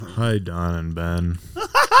Hi, Don and Ben.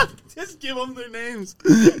 Just give them their names.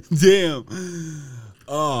 Damn.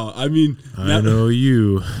 Oh, I mean. I know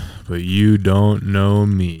you, but you don't know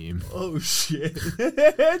me. Oh, shit.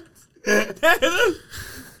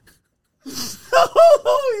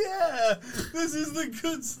 Oh, yeah. This is the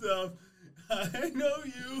good stuff. I know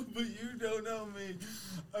you, but you don't know me.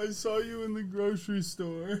 I saw you in the grocery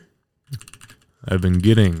store. I've been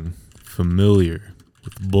getting familiar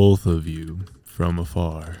with both of you from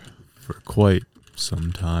afar for quite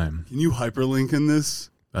some time. Can you hyperlink in this?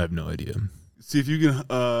 I have no idea. See if you can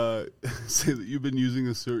say that you've been using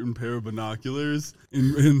a certain pair of binoculars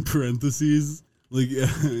in parentheses. Like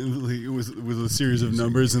it was a series of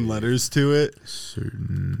numbers and letters to it.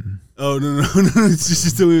 Certain. Oh, no. It's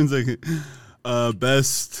just a 1 second.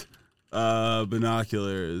 Best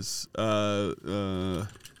binoculars.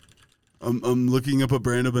 I'm looking up a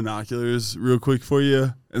brand of binoculars real quick for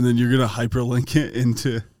you, and then you're going to hyperlink it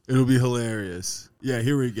into... It'll be hilarious. Yeah,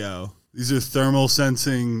 here we go. These are thermal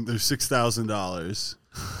sensing. They're $6,000.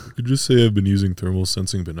 You could just say I've been using thermal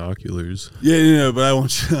sensing binoculars. Yeah, but I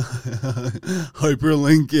want you to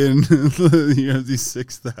hyperlink in. You have these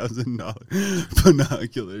 $6,000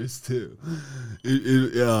 binoculars too.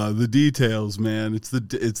 The details, man. It's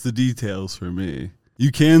the details for me. You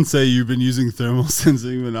can say you've been using thermal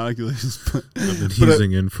sensing binoculars, but I've been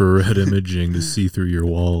using infrared imaging to see through your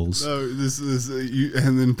walls. No,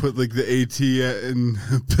 and then put like the AT and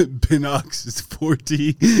Binox is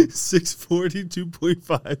 4T 640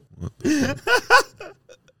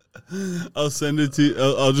 2.5. I'll send it to you.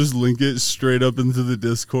 I'll just link it straight up into the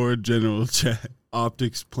Discord general chat.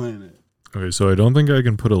 Optics Planet. Okay, so I don't think I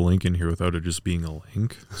can put a link in here without it just being a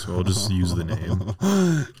link, so I'll just use the name.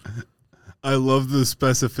 I love the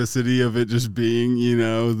specificity of it just being,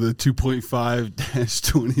 the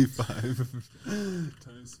 2.5-25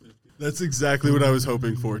 times 50. That's exactly what I was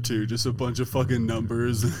hoping for, too. Just a bunch of fucking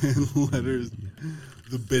numbers and letters.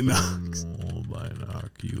 The Binox.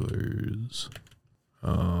 Binoculars.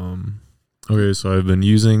 Okay, so I've been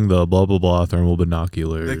using the blah, blah, blah thermal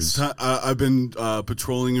binoculars. Next time, I've been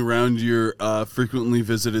patrolling around your frequently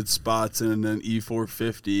visited spots in an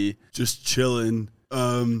E450, just chilling.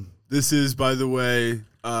 This is, by the way,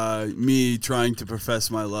 me trying to profess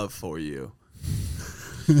my love for you.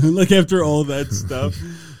 Like, after all that stuff,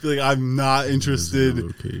 I feel like I'm not interested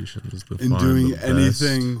in doing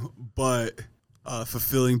anything but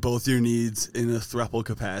fulfilling both your needs in a throuple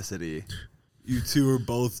capacity. You two are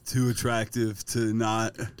both too attractive to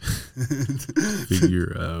not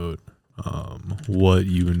figure out what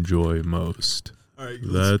you enjoy most. All right,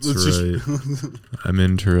 let's right. I'm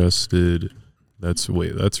interested. That's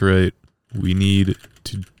right. We need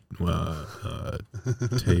to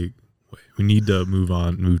we need to move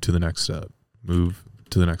to the next step. Move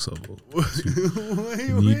to the next level. Move to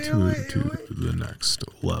the next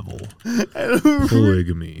level.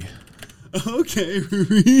 Polygamy. Okay,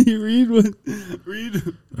 read.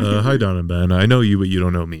 Hi, Don and Ben. I know you, but you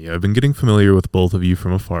don't know me. I've been getting familiar with both of you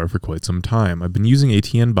from afar for quite some time. I've been using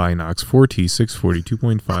ATN Binox 4T 640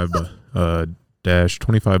 2.5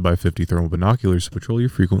 -25 by 50 thermal binoculars to patrol your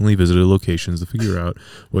frequently visited locations to figure out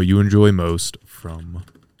what you enjoy most from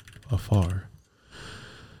afar.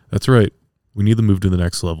 That's right. We need to move to the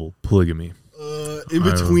next level. Polygamy. In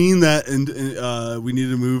between that and we need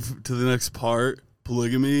to move to the next part.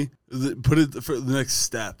 Polygamy. Put it for the next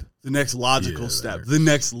step. The next logical step. The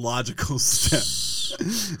next logical step.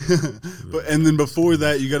 And then before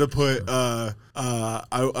that, you got to put. I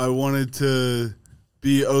wanted to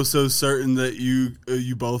be oh so certain that you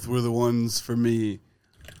both were the ones for me.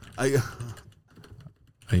 I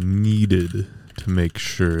needed to make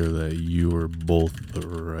sure that you were both the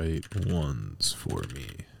right ones for me.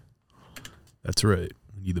 That's right.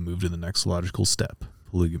 We need to move to the next logical step.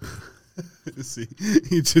 Polygamy. See,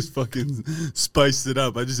 he just fucking spiced it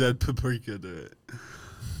up. I just add paprika to it.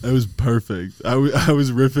 That was perfect. I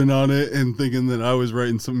was riffing on it and thinking that I was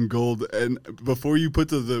writing something gold. And before you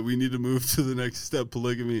put we need to move to the next step,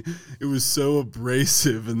 polygamy, it was so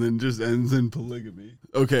abrasive and then just ends in polygamy.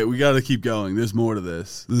 Okay, we got to keep going. There's more to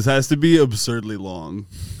this. This has to be absurdly long.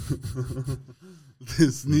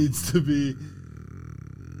 This needs to be...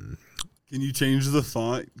 Can you change the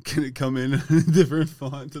font? Can it come in a different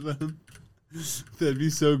font to them? That'd be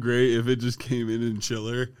so great if it just came in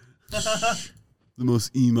chiller. The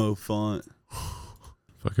most emo font.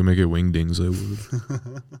 If I could make it wingdings, I would.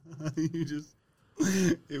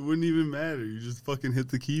 It wouldn't even matter. You just fucking hit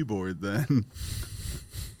the keyboard then.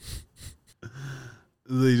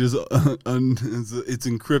 They just, it's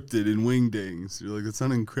encrypted in wingdings. You're like, it's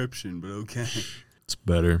not encryption, but okay. It's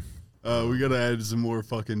better. We gotta add some more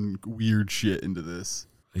fucking weird shit into this.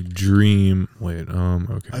 I dream. Wait.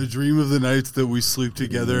 Okay. I dream of the nights that we sleep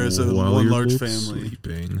together as a While one you're large both family.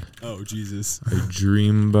 sleeping, Oh, Jesus. I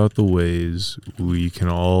dream about the ways we can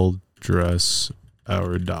all dress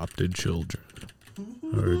our adopted children.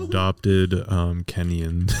 Our adopted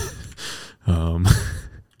Kenyan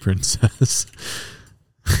princess.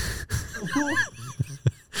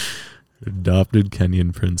 Adopted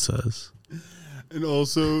Kenyan princess. And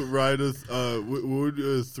also ride a, what would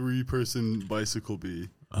a 3-person bicycle be?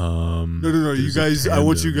 No. You guys, I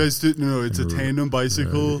want you guys to, no, it's a tandem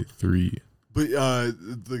bicycle. Three. But,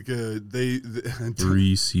 like, they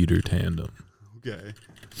 3-seater tandem. Okay.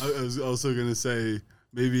 I was also going to say,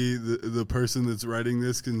 maybe the person that's riding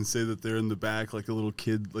this can say that they're in the back, like a little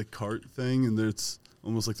kid, like cart thing, and it's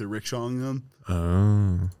almost like they're rickshawing them.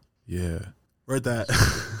 Oh, yeah. Write that.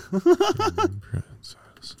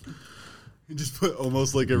 Princess. You just put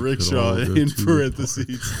almost like a We could rickshaw all go in to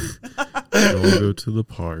parentheses. We all go to the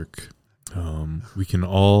park. We can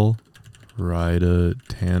all ride a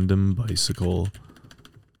tandem bicycle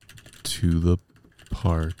to the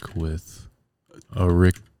park with a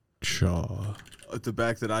rickshaw. At the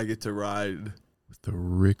back that I get to ride. With the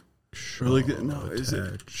rickshaw Or like, no, is it?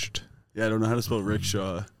 attached. Yeah, I don't know how to spell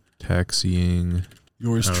rickshaw. Taxiing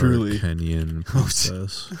Yours our truly. Kenyan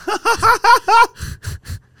princess.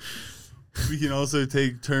 We can also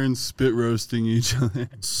take turns spit roasting each other.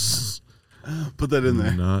 Put that in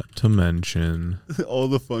there. Not to mention All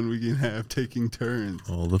the fun we can have taking turns.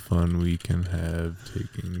 all the fun we can have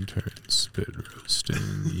taking turns spit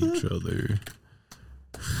roasting each other.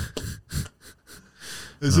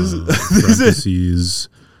 This is Parentheses.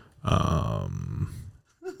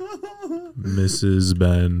 Mrs.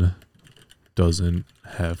 Ben doesn't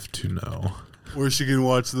have to know. or she can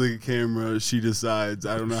watch the camera. She decides.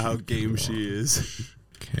 I don't know how game she is.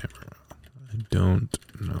 Camera. I don't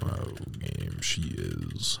know how game she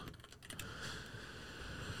is.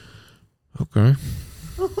 Okay.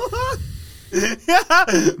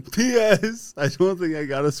 P.S. I don't think I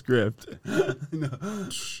got a script. No.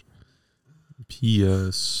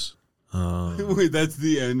 P.S. Wait, that's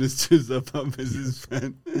the end. It's just up on Mrs.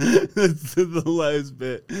 Penn. That's the last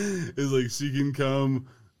bit. It's like she can come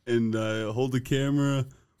and hold the camera,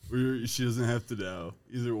 or she doesn't have to know.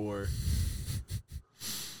 Either or.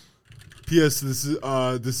 P.S. This is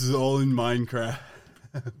all in Minecraft.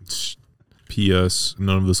 P.S.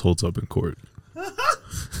 None of this holds up in court.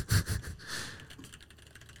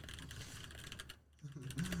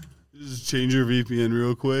 Just change your VPN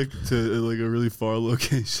real quick to like a really far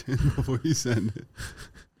location before you send it.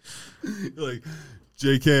 You're like,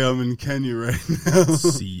 JK, I'm in Kenya right now.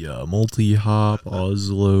 See ya. Multi-hop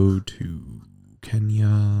Oslo to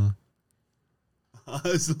Kenya.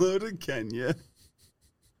 Oslo to Kenya.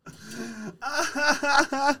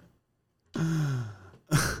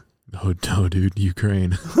 Oh no, dude,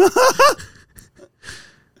 Ukraine.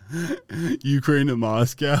 Ukraine to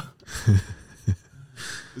Moscow.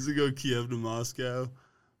 Does it go Kiev to Moscow?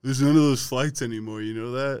 There's none of those flights anymore. You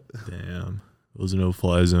know that? Damn. Those are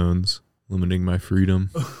no-fly zones, limiting my freedom.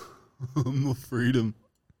 Freedom.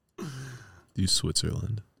 Do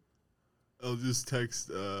Switzerland. I'll just text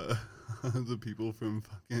the people from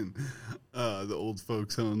fucking the old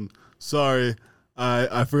folks home. Sorry,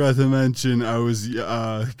 I forgot to mention I was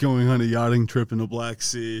going on a yachting trip in the Black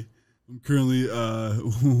Sea. I'm currently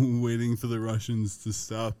waiting for the Russians to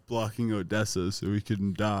stop blocking Odessa so we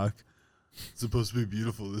can dock. It's supposed to be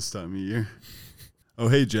beautiful this time of year. Oh,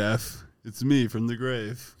 hey, Jeff. It's me from the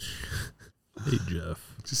grave. Hey, Jeff.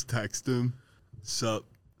 Just text him. Sup,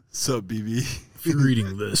 BB. If you're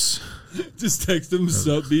reading this, Just text him,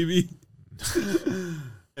 sup, BB.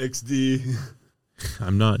 XD.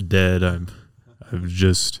 I'm not dead. I'm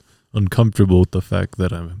just uncomfortable with the fact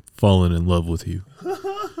that I'm fallen in love with you.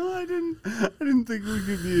 I didn't think we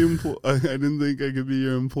could be I didn't think I could be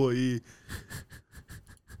your employee.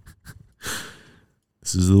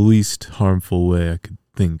 This is the least harmful way I could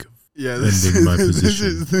think of ending my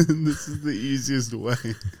position. This is the easiest way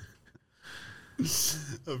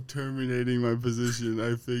of terminating my position.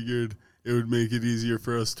 I figured it would make it easier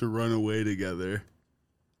for us to run away together.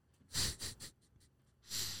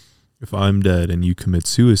 If I'm dead and you commit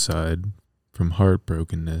suicide from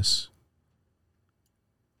heartbrokenness,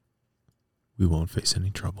 we won't face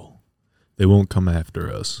any trouble. They won't come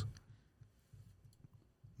after us.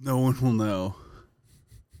 No one will know.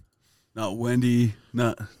 Not Wendy,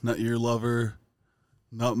 not your lover,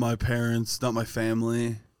 not my parents, not my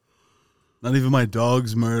family, not even my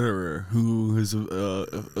dog's murderer, who has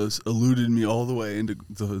eluded me all the way into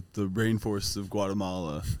the rainforests of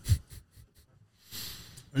Guatemala.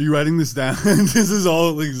 Are you writing this down? This is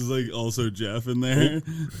all like also Jeff in there.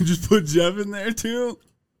 Just put Jeff in there too.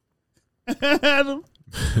 Adam.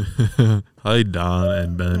 Hi, Don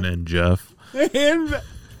and Ben and Jeff. And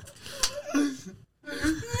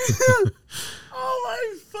oh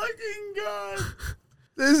my fucking god.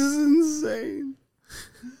 This is insane.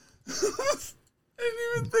 I didn't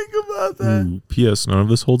even think about that. Ooh, P.S. None of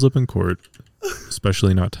this holds up in court,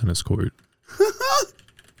 especially not tennis court.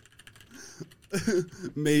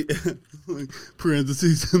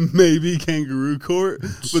 Parentheses, maybe kangaroo court,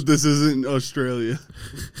 but this isn't Australia.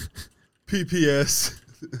 PPS,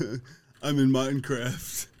 I'm in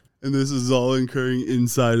Minecraft, and this is all occurring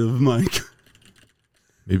inside of Minecraft.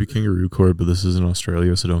 Maybe kangaroo court, but this isn't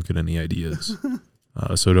Australia, so don't get any ideas.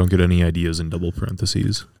 So don't get any ideas in double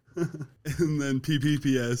parentheses. And then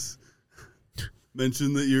PPPS,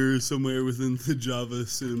 mention that you're somewhere within the Java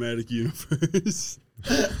cinematic universe.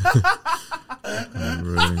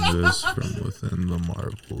 I'm writing this from within the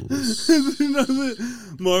Marvels.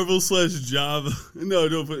 Marvel/Java. No,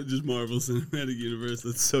 don't put just Marvel Cinematic Universe.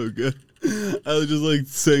 That's so good. I was just like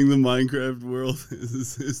saying the Minecraft world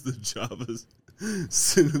is the Java's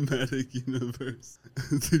cinematic universe.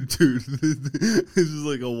 Dude, it's just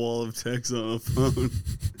like a wall of text on a phone.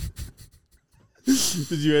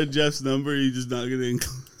 Did you add Jeff's number? Or are you just not going to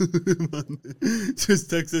include him on there? Just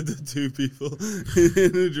text it to 2 people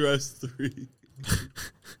and address 3.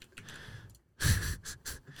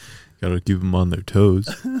 Gotta keep them on their toes.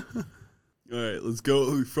 All right, let's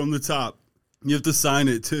go from the top. You have to sign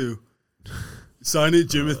it too. Sign it,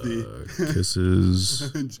 Jimothy.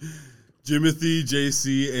 Kisses. Jimothy,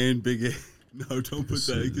 JC, and Big A. No, don't put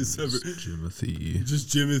that because separate. Jimothy. Just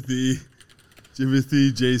Jimothy.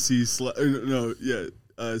 Jimothy, JC,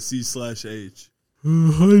 C/H.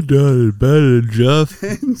 Hi, Dad, Ben, and Jeff.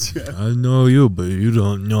 And Jeff. I know you, but you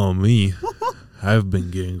don't know me. I've been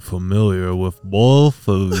getting familiar with both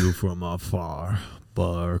of you from afar,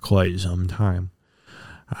 but for quite some time.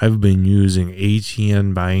 I've been using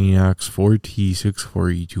ATN Binox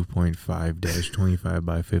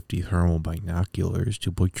 4T642.5-25x50 thermal binoculars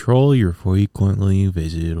to patrol your frequently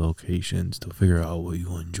visited locations to figure out what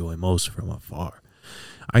you enjoy most from afar.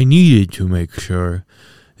 I needed to make sure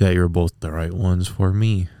that you're both the right ones for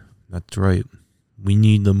me. That's right. We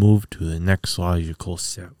need to move to the next logical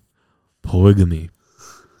step. Polygamy.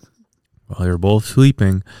 While you're both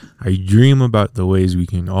sleeping, I dream about the ways we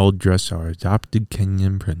can all dress our adopted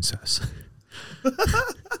Kenyan princess.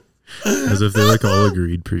 As if they all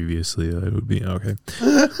agreed previously that it would be okay.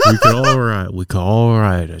 We could all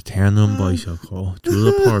ride a tandem bicycle to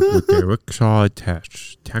the park with the rickshaw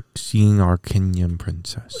attached, taxiing our Kenyan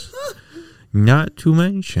princess. Not to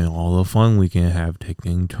mention all the fun we can have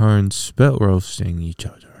taking turns spit roasting each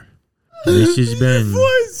other. This has been...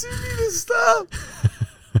 Voice, you need to stop.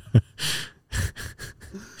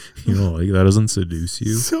 That doesn't seduce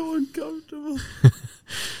you. So uncomfortable.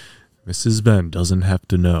 Mrs. Ben doesn't have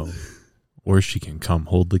to know, or she can come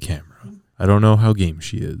hold the camera. I don't know how game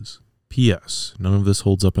she is. P.S. None of this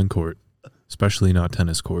holds up in court, especially not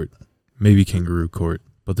tennis court. Maybe kangaroo court,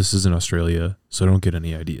 but this isn't Australia, so don't get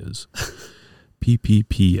any ideas.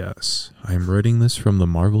 PPPS. I am writing this from the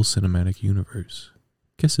Marvel Cinematic Universe.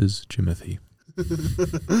 Kisses, Jimothy.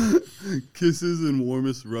 Kisses and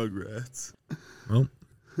warmest Rugrats. Well,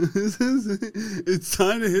 it's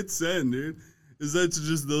time to hit send, dude. Is that to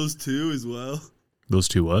just those two as well? Those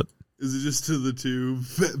two what? Is it just to the two,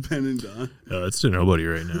 Ben and Don? It's to nobody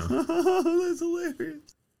right now. Oh, that's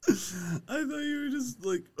hilarious. I thought you were just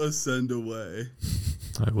like a send away.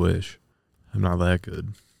 I wish. I'm not that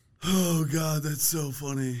good. Oh, God, that's so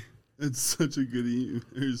funny. It's such a good email.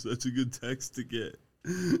 There's such a good text to get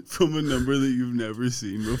from a number that you've never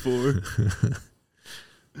seen before.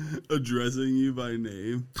 Addressing you by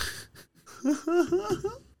name.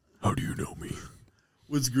 How do you know me?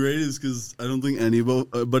 What's great is because I don't think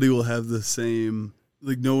anybody will have the same,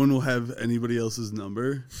 no one will have anybody else's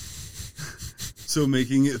number. So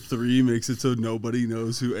making it 3 makes it so nobody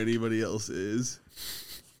knows who anybody else is.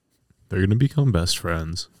 They're going to become best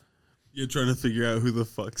friends. You're trying to figure out who the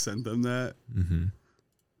fuck sent them that. Mm-hmm.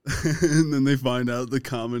 And then they find out the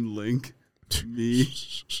common link. Me.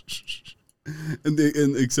 And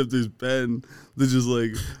except there's Ben. They're just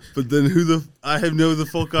like, but then I have no the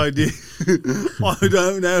fuck idea. I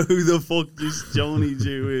don't know who the fuck this Johnny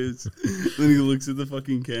Jew is. Then he looks at the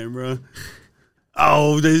fucking camera.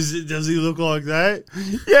 Oh, does he look like that?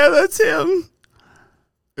 Yeah, that's him.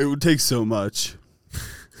 It would take so much.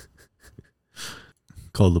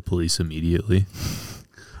 Call the police immediately.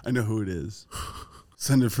 I know who it is.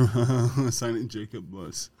 Send it from sign it Jacob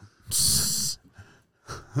Buss.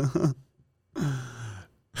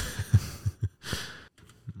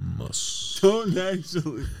 Don't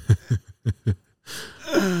actually.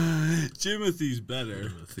 Jimothy's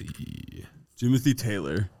better. Jimothy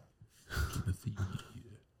Taylor. Timothy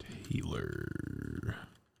Taylor.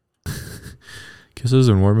 Kisses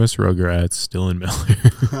and warmest Rugrats, Dylan Miller.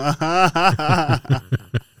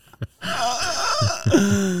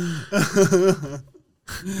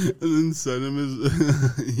 And then send him his,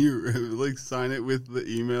 like sign it with the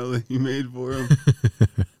email that you made for him.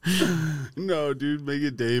 No, dude, make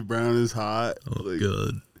it Dave Brown is hot. Oh, like,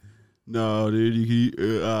 good. No, dude, you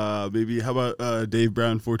can, maybe, how about Dave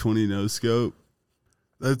Brown 420 no scope?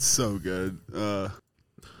 That's so good.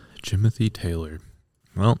 Timothy Taylor.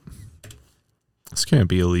 Well, this can't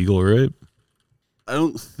be illegal, right? I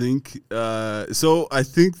don't think, so I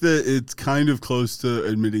think that it's kind of close to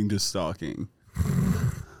admitting to stalking.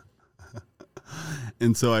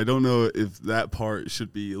 And so I don't know if that part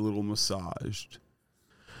should be a little massaged.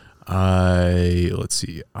 Let's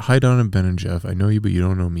see. Hi, Don and Ben and Jeff. I know you, but you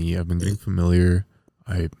don't know me. I've been getting familiar.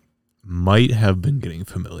 I might have been getting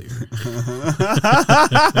familiar.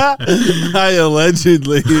 I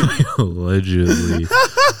allegedly. Allegedly.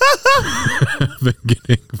 I've been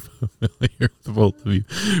getting familiar with both of you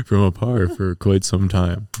from afar for quite some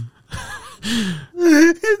time.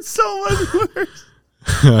 It's so much worse.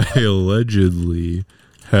 I allegedly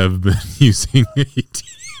have been using AT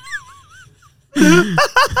to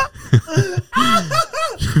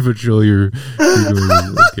patrol your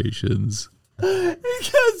locations. It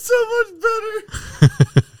got so much better.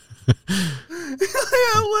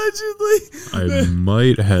 Allegedly. I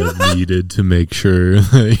might have needed to make sure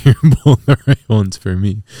that you're both the right ones for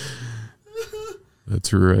me.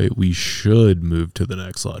 That's right. We should move to the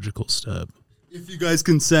next logical step. If you guys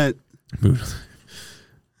consent.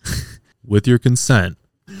 With your consent.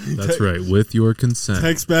 That's right. With your consent.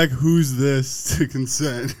 Text back, who's this, to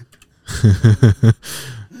consent.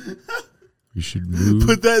 We should move.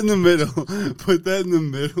 Put that in the middle. Put that in the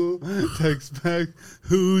middle. Text back,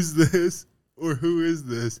 who's this, or who is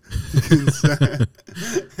this, to consent.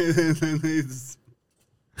 And then they just...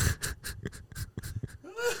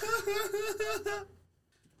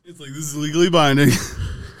 It's like, this is legally binding.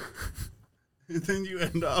 And then you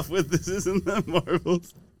end off with, this isn't that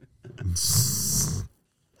Marvels.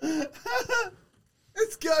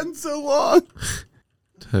 It's gotten so long.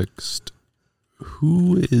 Text,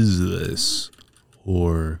 who is this?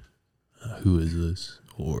 Or, who is this?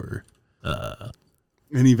 Or,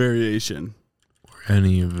 any variation. Or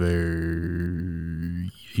any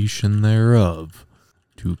variation thereof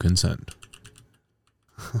to consent.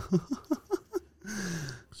 So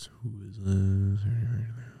who is this?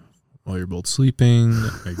 While you're both sleeping,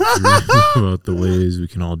 I dream about the ways we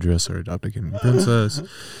can all dress our adopted king and princess.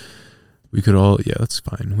 We could all, yeah, that's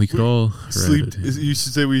fine. We could all sleep. You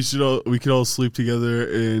should say we could all sleep together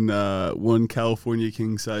in one California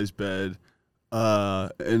king size bed,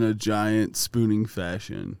 in a giant spooning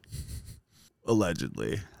fashion,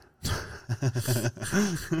 allegedly.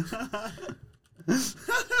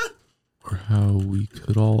 Or how we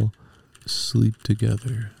could all sleep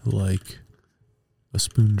together like a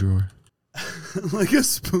spoon drawer. Like a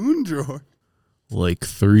spoon drawer. Like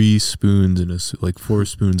 3 spoons in like 4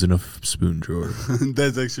 spoons in a spoon drawer.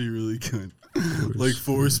 That's actually really good. Like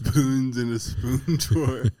 4 spoons in a spoon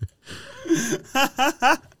drawer.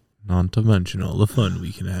 Not to mention all the fun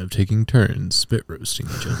we can have taking turns spit roasting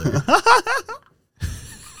each other.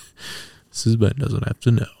 Mrs. Ben doesn't have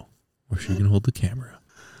to know, or she can hold the camera.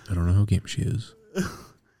 I don't know how game she is.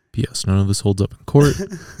 P.S. None of this holds up in court,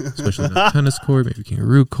 especially not tennis court, maybe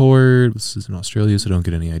kangaroo court. This is in Australia, so don't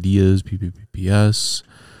get any ideas. P.S.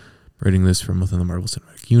 Writing this from within the Marvel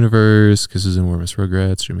Cinematic Universe. Kisses and warmest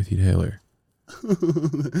Rugrats, Timothy Taylor.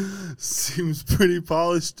 Seems pretty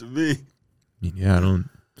polished to me. I mean, yeah, I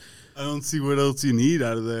don't see what else you need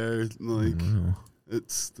out of there. Like,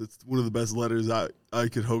 that's one of the best letters I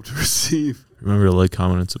could hope to receive. Remember to like,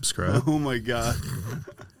 comment, and subscribe. Oh my god.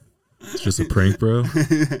 It's just a prank, bro.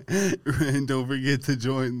 And don't forget to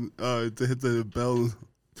join, to hit the bell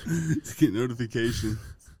to get notifications.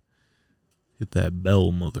 Hit that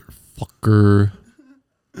bell, motherfucker.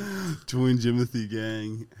 Join Jimothy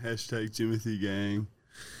Gang. Hashtag Jimothy Gang.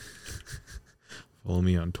 Follow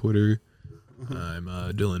me on Twitter. I'm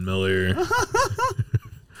Dylan Miller.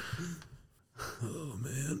 Oh,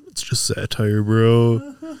 man. It's just satire,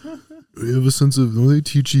 bro. We have a sense of... Don't they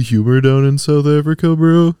teach you humor down in South Africa,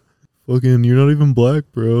 bro? Fucking, you're not even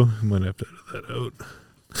black, bro. I might have to edit that out.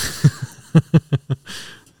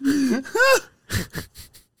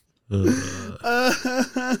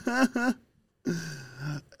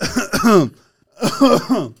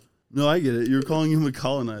 No, I get it. You're calling him a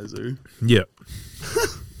colonizer. Yeah.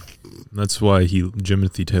 That's why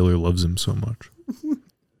Jimothy Taylor loves him so much.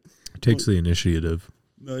 Takes the initiative.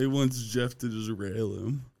 No, he wants Jeff to just rail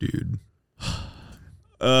him. Dude.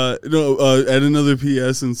 Add another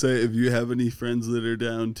PS and say if you have any friends that are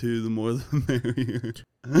down too, the more the merrier.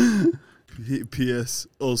 PS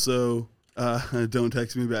also, don't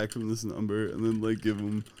text me back from this number, and then like give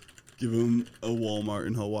him a Walmart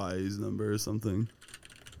in Hawaii's number or something.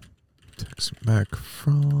 Text me back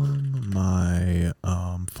from my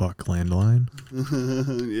landline.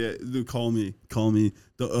 Yeah, call me.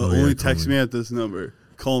 Only text me at this number.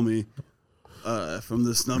 Call me from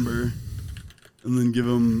this number. And then give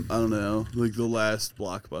them, I don't know, like the last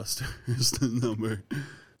Blockbuster is the number.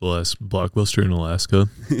 The last Blockbuster in Alaska?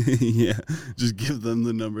 Yeah, just give them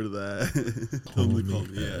the number to that. Tell them to call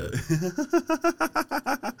me.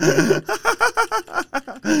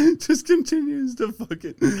 Yeah. Just continues to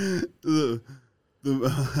fucking...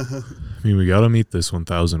 I mean, we gotta meet this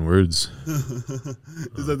 1,000 words.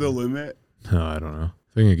 Is that the limit? No, I don't know.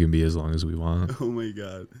 I think it can be as long as we want. Oh my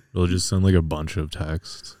god. It'll just send like a bunch of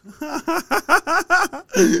texts.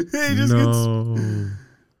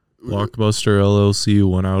 Blockbuster LLC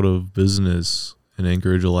went out of business in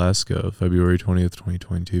Anchorage, Alaska, February 20th,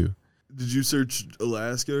 2022. Did you search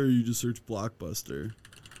Alaska or you just search Blockbuster?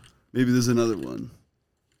 Maybe there's another one.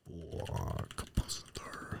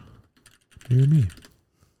 Blockbuster. Near me.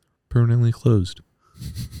 Permanently closed.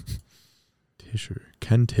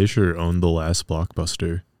 Ken Tisher owned the last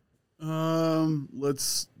Blockbuster.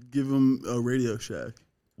 Let's give him a Radio Shack.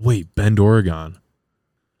 Wait, Bend, Oregon.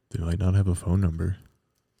 They might not have a phone number.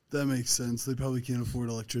 That makes sense. They probably can't afford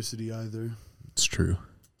electricity either. It's true.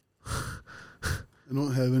 I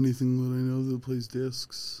don't have anything that I know that plays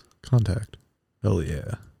discs. Contact. Hell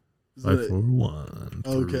yeah. 541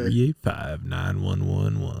 385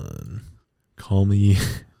 9111. Call me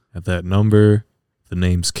at that number. The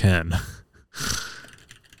name's Ken.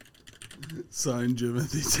 Signed,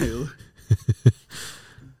 Jimothy Taylor.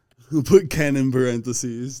 We'll put Ken in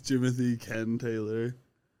parentheses. Jimothy Ken Taylor.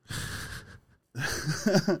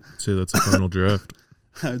 Say that's a final draft.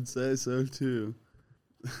 I'd say so too.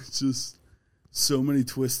 It's just so many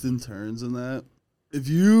twists and turns in that. If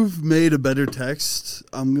you've made a better text,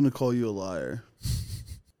 I'm going to call you a liar.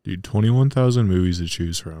 Dude, 21,000 movies to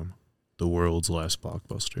choose from. The world's last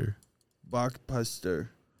Blockbuster. Blockbuster.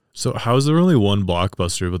 So how is there only one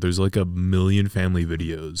Blockbuster, but there's like a million family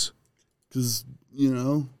videos? Because,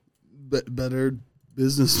 better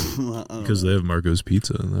business. Because they have Marco's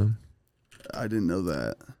Pizza in them. I didn't know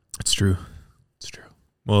that. It's true. It's true.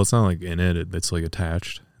 Well, it's not like in it. It's like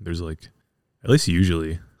attached. There's like, at least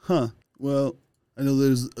usually. Huh. Well, I know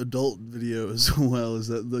there's adult video as well. Is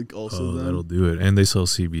that like also them? That'll do it. And they sell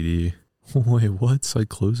CBD. Wait, what? It's like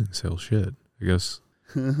closing sale shit. I guess.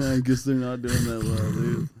 I guess they're not doing that well,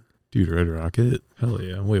 dude. Dude, Red Rocket? Hell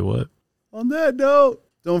yeah. Wait, what? On that note,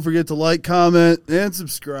 don't forget to like, comment, and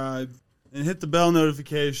subscribe. And hit the bell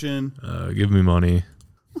notification. Give me money.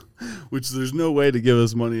 Which there's no way to give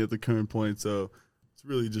us money at the current point, so it's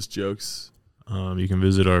really just jokes. You can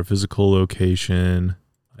visit our physical location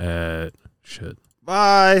at... Shit.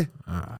 Bye.